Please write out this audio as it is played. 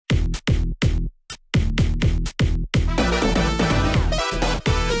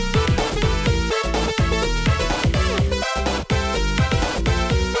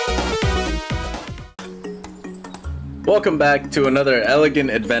Welcome back to another elegant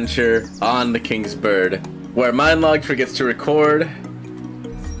adventure on the King's Bird, where Mindlog forgets to record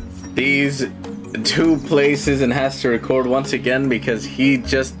these two places and has to record once again because he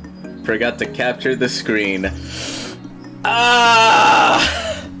just forgot to capture the screen. Alright,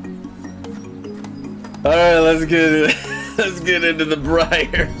 let's get into the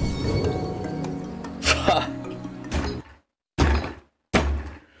briar. Fuck.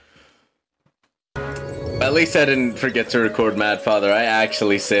 At least I didn't forget to record Mad Father. I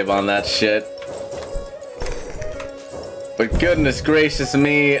actually save on that shit. But goodness gracious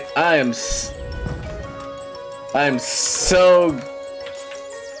me, I am so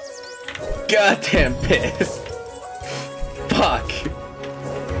goddamn pissed. Fuck.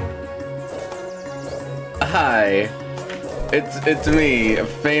 Hi. It's me, a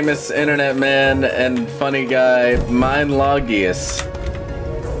famous internet man and funny guy, Mindlogius.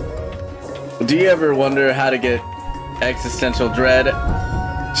 Do you ever wonder how to get existential dread?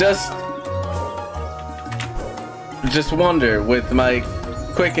 Just wonder with my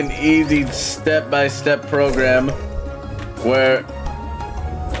quick and easy step-by-step program where...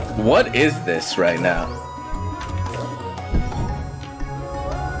 What is this right now?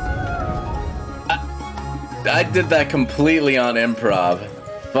 I did that completely on improv.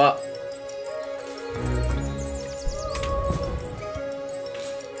 Fuck.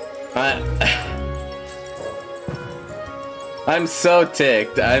 I'm so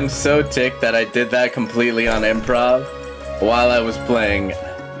ticked. I'm so ticked that I did that completely on improv while I was playing.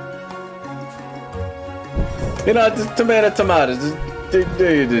 You know, just tomato, just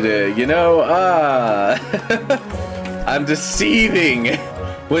you know, I'm just seething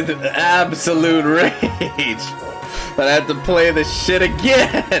with absolute rage that I had to play this shit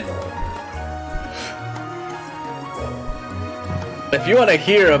again. If you want to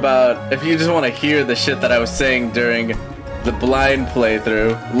hear about, if you just want to hear the shit that I was saying during the blind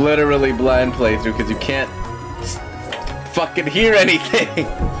playthrough, literally blind playthrough, because you can't fucking hear anything,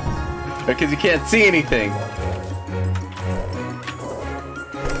 or because you can't see anything.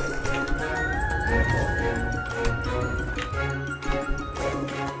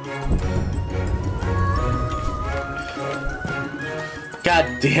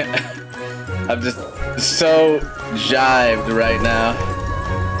 God damn, I'm just so jived right now.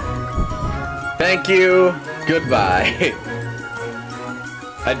 Thank you. Goodbye.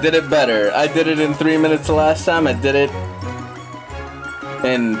 I did it better. I did it in 3 minutes the last time. I did it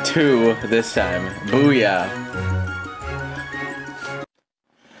in 2 this time. Booyah.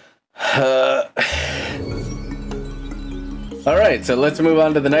 Alright, so let's move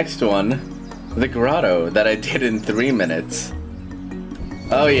on to the next one. The grotto that I did in 3 minutes.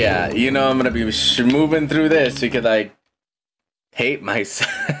 Oh yeah, you know I'm gonna be moving through this because I hate myself.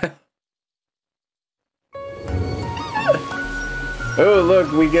 Oh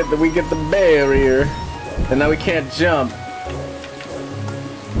look, we get the barrier, and now we can't jump.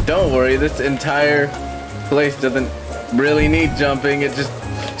 Don't worry, this entire place doesn't really need jumping. It just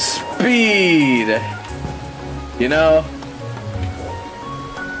speed. You know.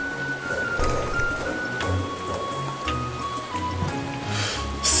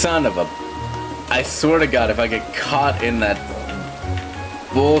 Son of a... I swear to God, if I get caught in that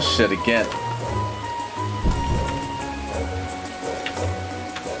bullshit again.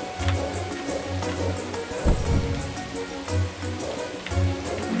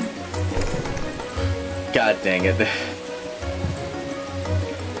 God dang it.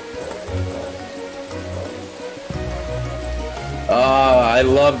 Oh, I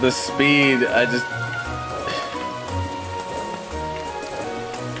love the speed. I just...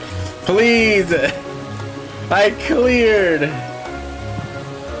 Please! I cleared!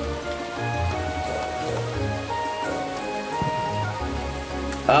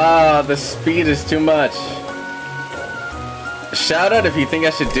 Ah, the speed is too much. Shout out if you think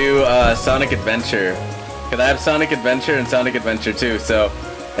I should do Sonic Adventure. Because I have Sonic Adventure and Sonic Adventure 2, so...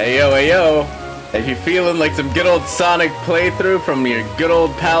 Hey yo, if you're feeling like some good old Sonic playthrough from your good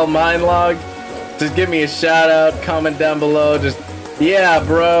old pal Mindlog, just give me a shout out, comment down below, just... Yeah,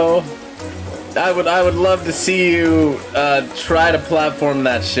 bro. I would love to see you try to platform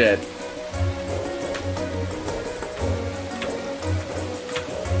that shit.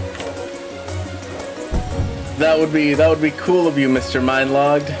 That would be cool of you, Mr.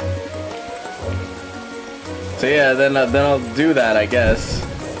 Mindlogged. So yeah, then I'll do that, I guess.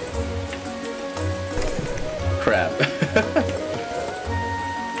 Crap.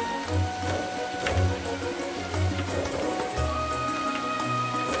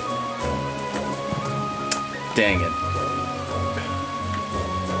 Dang it.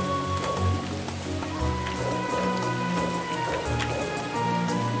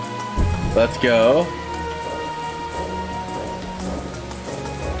 Let's go.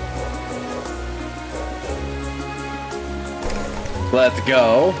 Let's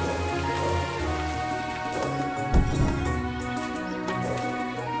go.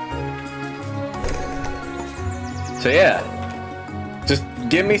 So yeah, just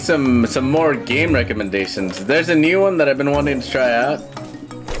give me some more game recommendations. There's a new one that I've been wanting to try out.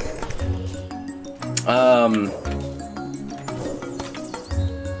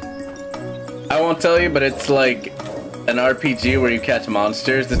 I won't tell you, but it's like an RPG where you catch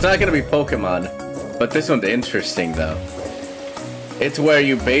monsters. It's not gonna be Pokemon, but this one's interesting though. It's where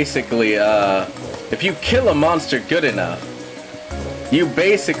you basically, if you kill a monster good enough, you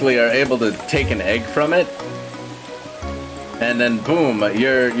basically are able to take an egg from it, and then boom,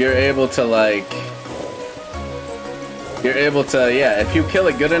 you're able to yeah, if you kill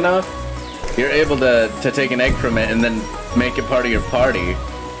it good enough, you're able to take an egg from it and then make it part of your party,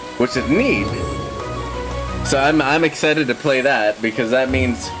 which is neat. So I'm excited to play that, because that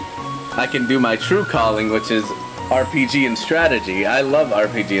means I can do my true calling, which is RPG and strategy. I love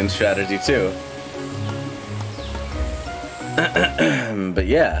RPG and strategy too. But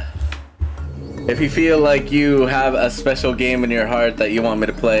yeah, if you feel like you have a special game in your heart that you want me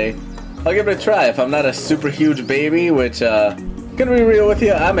to play, I'll give it a try. If I'm not a super huge baby, which gonna be real with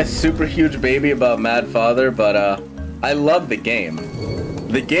you, I'm a super huge baby about Mad Father, but I love the game.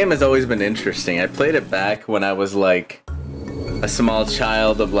 The game has always been interesting. I played it back when I was like a small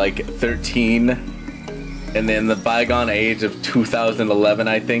child of like 13. And then the bygone age of 2011,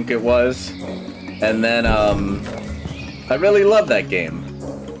 I think it was. And then, I really loved that game.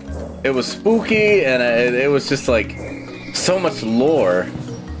 It was spooky, and it was just like, so much lore.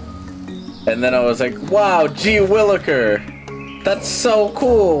 And then I was like, wow, gee williker. That's so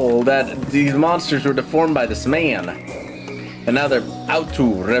cool that these monsters were deformed by this man. And now they're out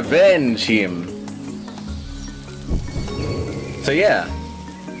to revenge him. So yeah.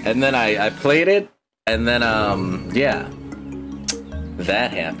 And then I played it. And then, yeah,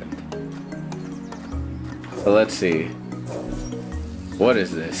 that happened. So let's see. What is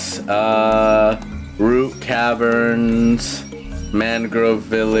this? Root Caverns, Mangrove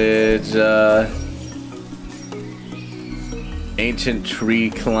Village, Ancient Tree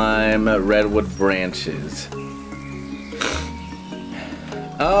Climb, Redwood Branches.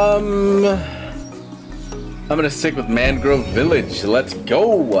 I'm gonna stick with Mangrove Village. Let's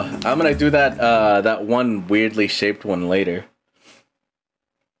go. I'm gonna do that that one weirdly shaped one later.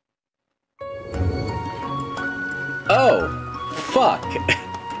 Oh, fuck.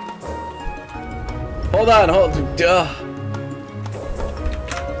 Hold on,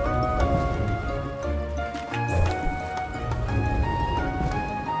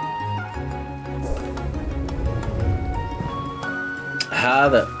 How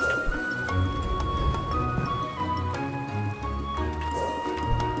the...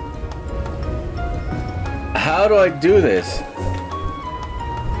 How do I do this?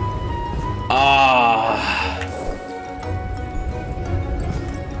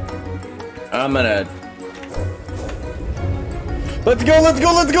 I'm gonna... Let's go, let's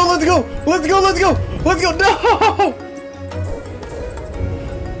go, let's go, let's go! Let's go, let's go! Let's go! No!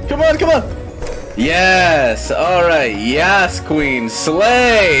 Come on, come on! Yes! Alright, yes, queen!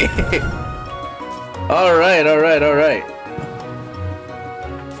 Slay! Alright, alright, alright.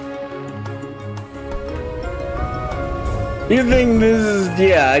 You think this is...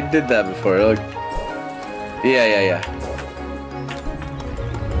 Yeah, I did that before. Look. Yeah.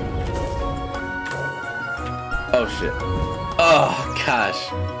 Oh, shit. Oh, gosh.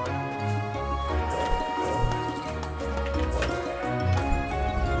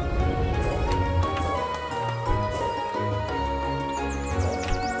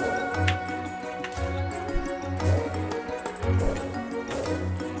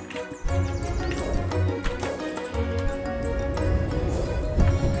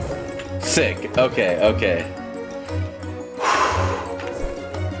 Sick. Okay, okay.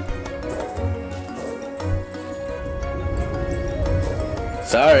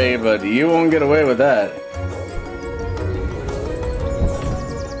 Sorry, but you won't get away with that.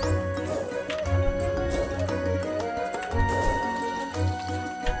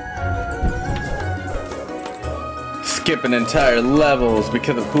 Skipping entire levels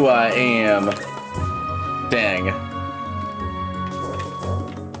because of who I am. Dang.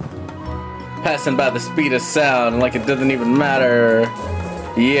 Passing by the speed of sound like it doesn't even matter.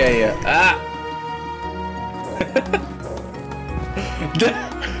 Yeah. Ah!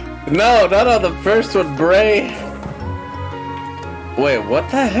 No, not on the first one, Bray. Wait, what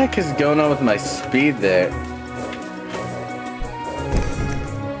the heck is going on with my speed there?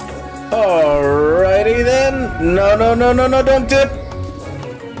 Alrighty then. No, no, no, no, no, don't dip.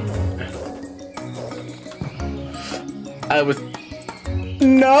 I was...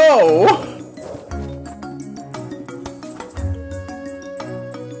 No!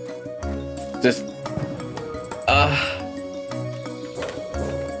 Just...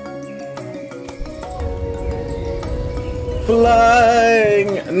 Flying!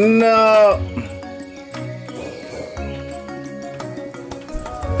 No!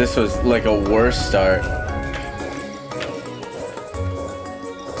 This was like a worse start.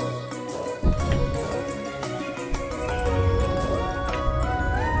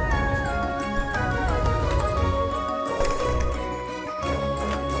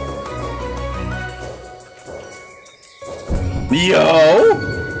 Yo!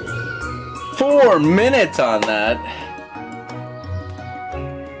 4 minutes on that.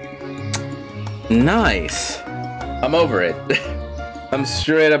 Nice. I'm over it. I'm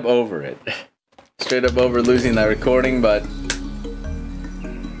straight up over it. Straight up over losing that recording, but...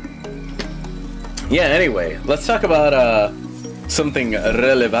 Yeah, anyway, let's talk about something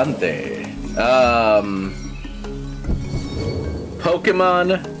relevante.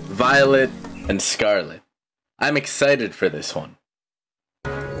 Pokemon Violet and Scarlet. I'm excited for this one.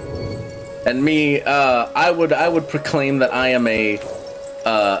 And me, I would proclaim that I am a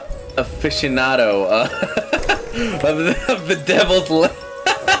aficionado of the Devil's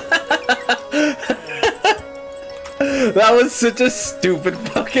That was such a stupid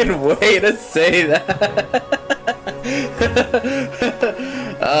fucking way to say that.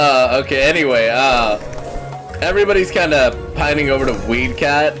 Okay, anyway, everybody's kind of pining over to Weed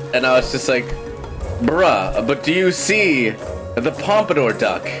Cat, and I was just like, bruh, but do you see the Pompadour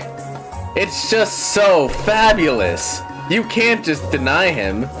Duck? It's just so fabulous. You can't just deny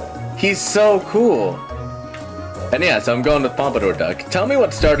him. He's so cool. And yeah, so I'm going with Pompadour Duck. Tell me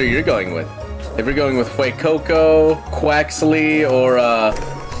what starter you're going with. If you're going with Fuecoco, Quaxley, or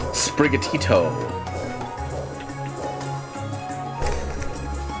Sprigatito.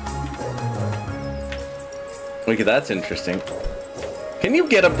 Okay, that's interesting. Can you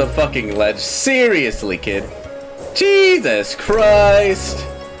get up the fucking ledge? Seriously, kid. Jesus Christ.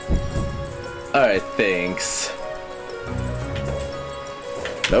 Alright, thanks.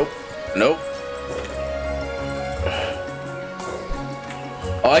 Nope. Nope.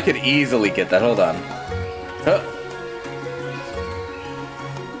 Oh, I could easily get that. Hold on. Huh.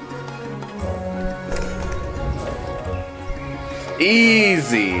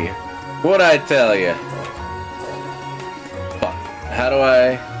 Easy. What'd I tell you? Fuck. How do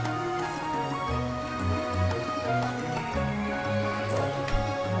I...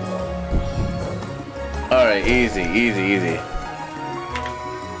 Alright, easy, easy, easy.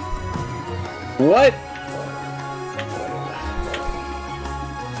 What?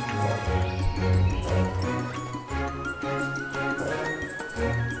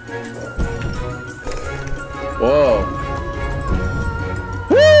 Whoa.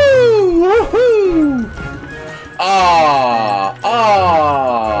 Woo! Woohoo! Ah!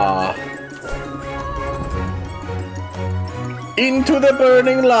 Ah! Into the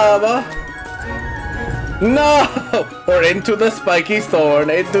burning lava. No! Or into the spiky thorn.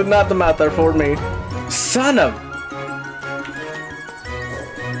 It do not matter for me. Son of...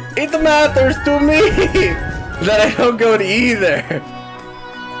 It matters to me that I don't go to either.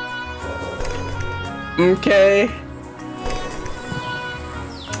 Okay.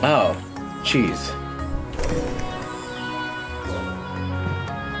 Oh, jeez.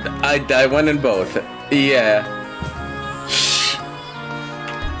 I went in both. Yeah. Shh.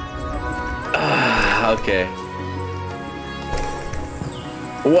 Ah, okay.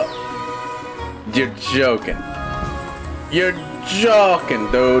 What? You're joking. You're joking,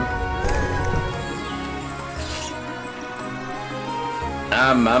 dude.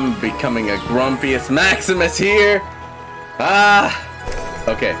 I'm becoming a grumpiest Maximus here. Ah.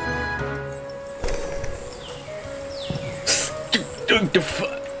 Okay.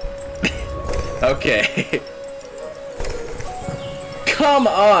 Okay. Come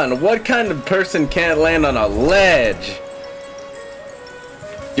on. What kind of person can't land on a ledge?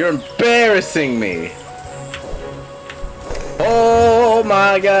 You're embarrassing me. Oh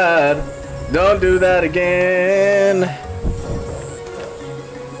my God. Don't do that again.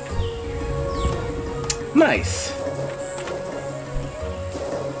 Nice.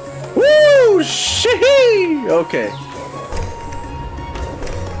 Woo! Shee! Okay.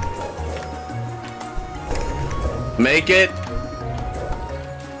 Make it.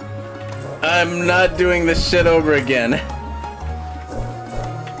 I'm not doing this shit over again.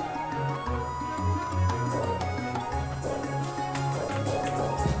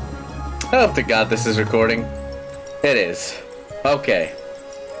 I hope to God this is recording. It is. Okay.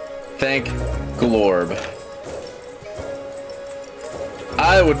 Thank Glorb.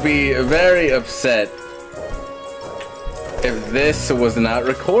 I would be very upset if this was not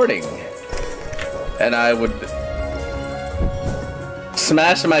recording. And I would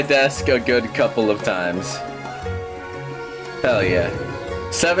smash my desk a good couple of times. Hell yeah.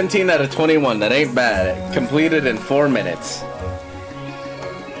 17 out of 21, that ain't bad. Completed in 4 minutes.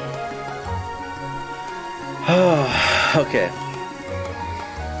 Okay.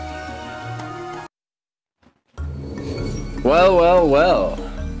 Well, well, well.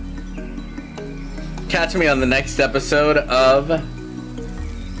 Catch me on the next episode of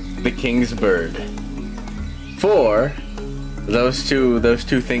The King's Bird. For those two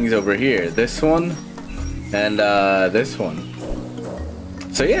things over here. This one and this one.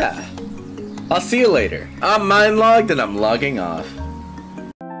 So yeah. I'll see you later. I'm mind logged and I'm logging off.